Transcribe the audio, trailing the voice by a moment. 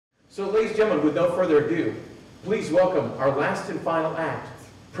So ladies and gentlemen, with no further ado, please welcome our last and final act,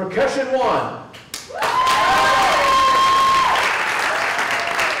 Percussion One.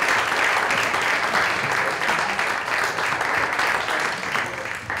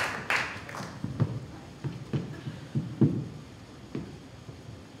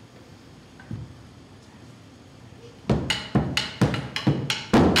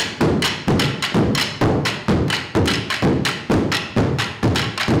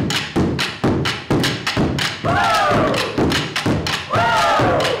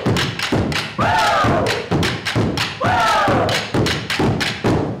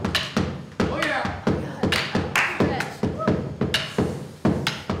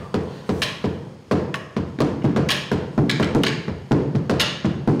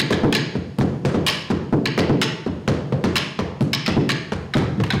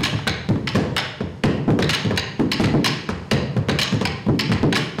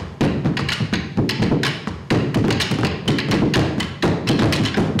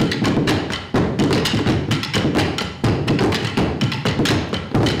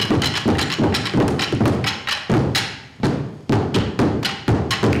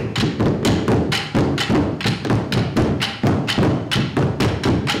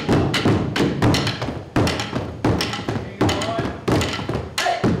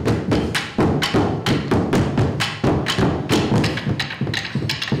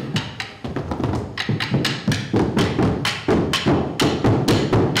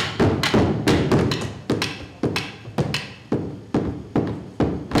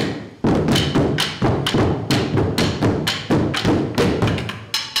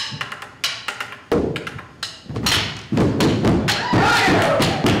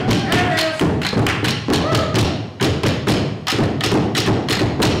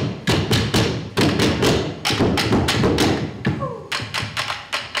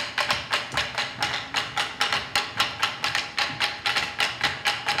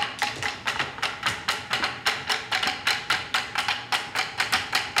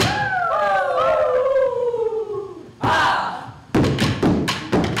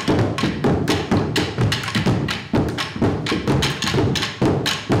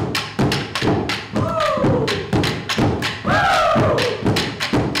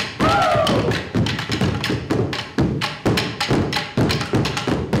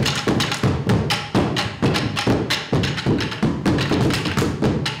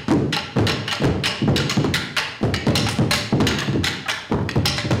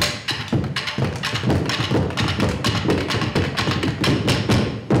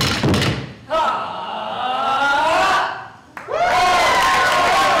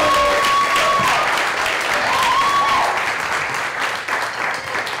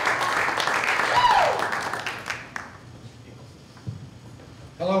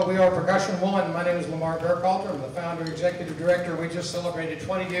 Executive Director. We just celebrated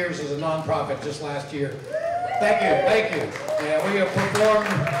 20 years as a nonprofit just last year. Thank you, thank you. Yeah, we have performed,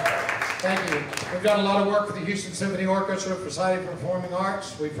 thank you. We've done a lot of work for the Houston Symphony Orchestra for Society for Performing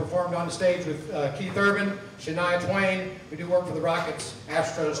Arts. We performed on stage with Keith Urban, Shania Twain. We do work for the Rockets,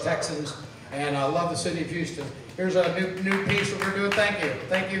 Astros, Texans, and I love the city of Houston. Here's a new piece that we're doing. Thank you,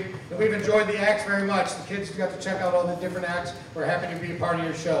 thank you. And we've enjoyed the acts very much. The kids got to check out all the different acts. We're happy to be a part of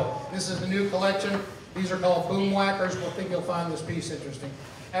your show. This is the new collection. These are called boom whackers. We'll think you'll find this piece interesting.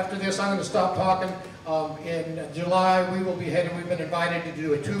 After this, I'm going to stop talking. In July, we will be heading. We've been invited to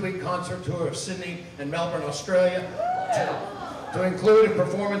do a 2-week concert tour of Sydney and Melbourne, Australia, to include a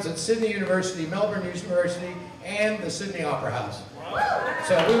performance at Sydney University, Melbourne University, and the Sydney Opera House.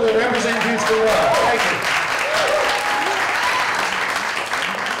 So we will represent Houston well. Thank you.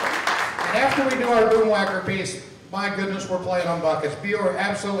 And after we do our boom whacker piece, my goodness, we're playing on buckets. You are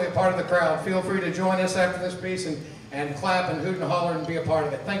absolutely a part of the crowd. Feel free to join us after this piece and clap and hoot and holler and be a part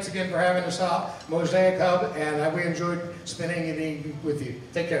of it. Thanks again for having us out, Mosaic Hub, and we enjoyed spending the evening with you.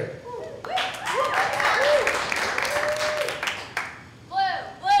 Take care.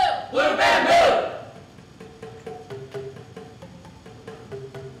 Blue bamboo!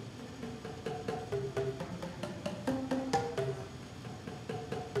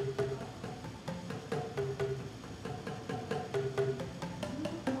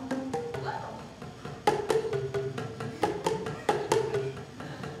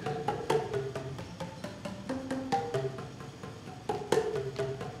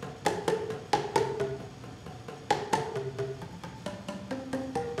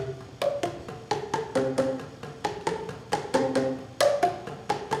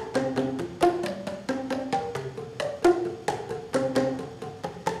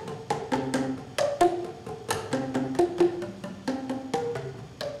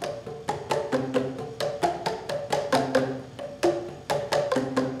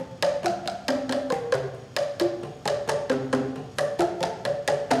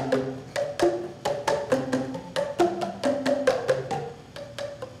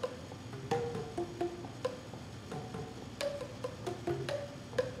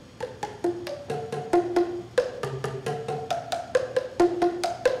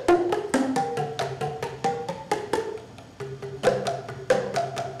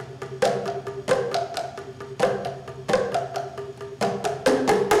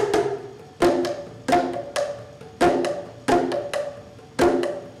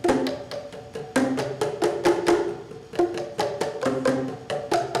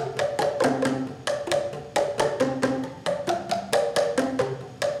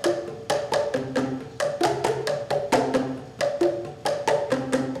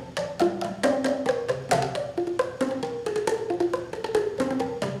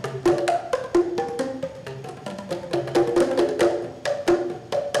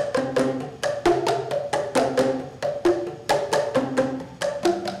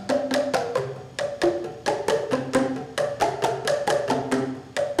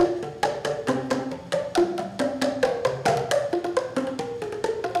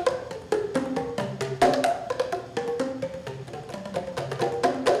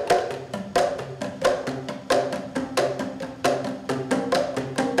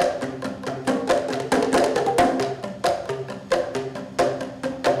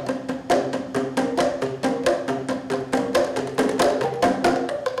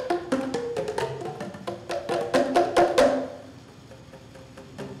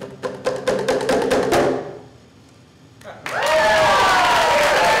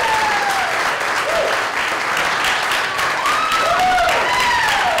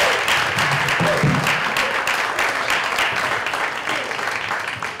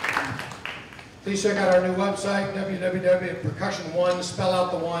 Please check out our new website, www.percussion1, spell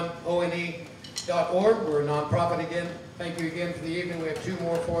out the one, ONE.org. We're a nonprofit again. Thank you again for the evening. We have 2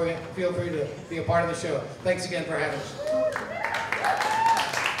 more for you. Feel free to be a part of the show. Thanks again for having us.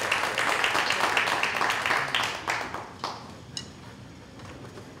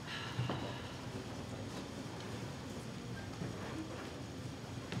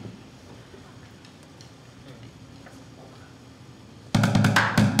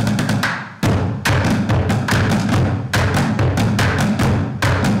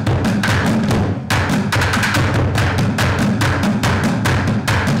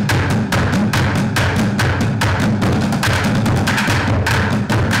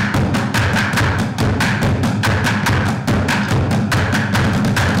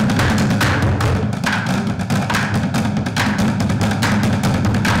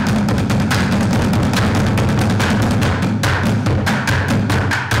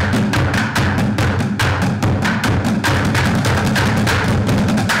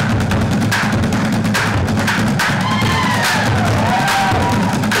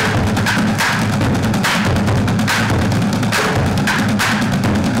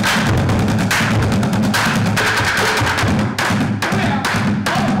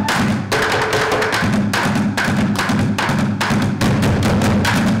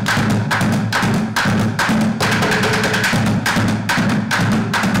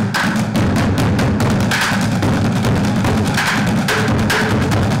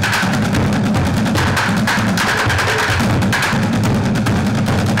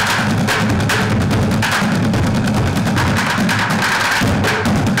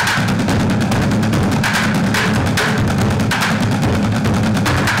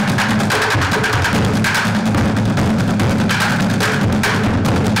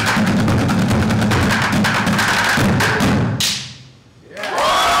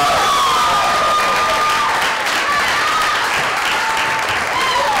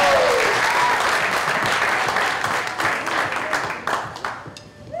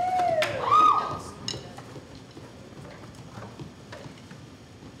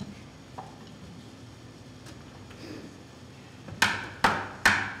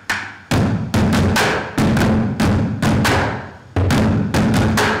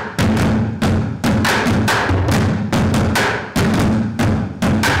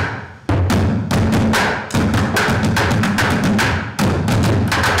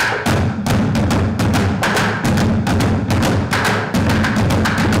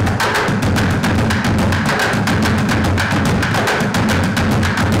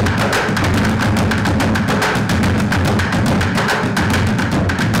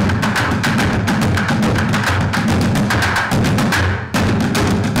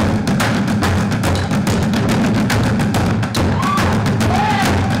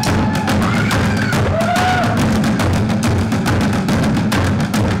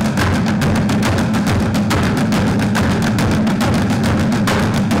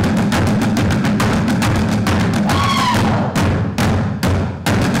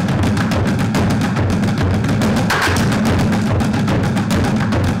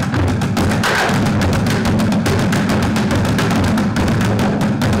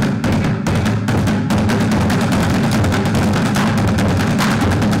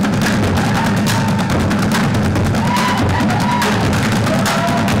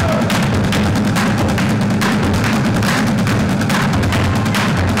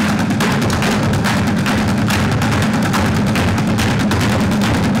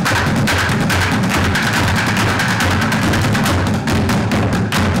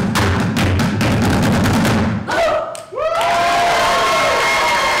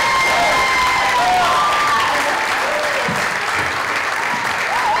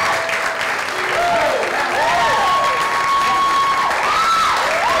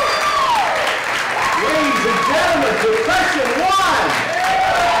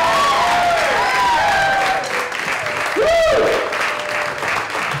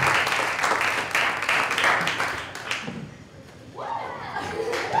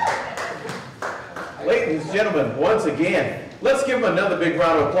 Ladies and gentlemen, once again, let's give them another big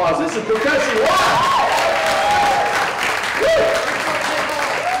round of applause. This is Percussion 1!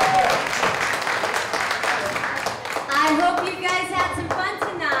 I hope you guys had some fun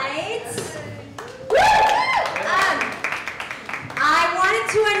tonight. I wanted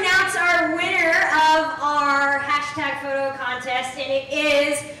to announce our winner of our hashtag photo contest, and it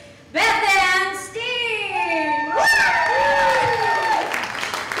is Beth Ann Steen.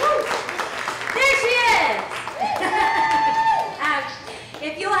 There she is.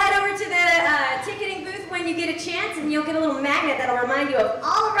 If you'll head over to the ticketing booth when you get a chance, and you'll get a little magnet that'll remind you of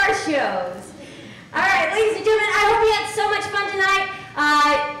all of our shows. All right, ladies and gentlemen, I hope you had so much fun tonight.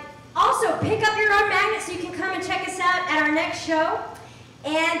 Also, pick up your own magnet so you can come and check us out at our next show.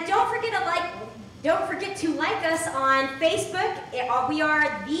 And don't forget to like us on Facebook. We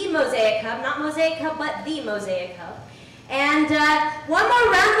are The Mosaic Hub, not Mosaic Hub, but The Mosaic Hub. And one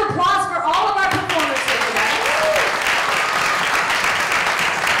more round of applause for all of our performers here today.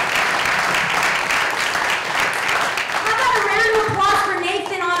 How about a round of applause for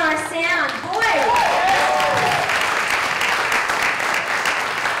Nathan on our sound? Boy!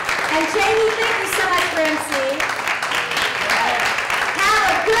 And Jamie, thank you so much for emceeing. Have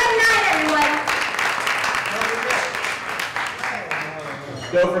a good night, everyone.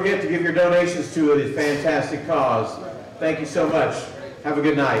 Don't forget to give your donations to this fantastic cause. Thank you so much. Have a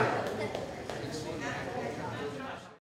good night.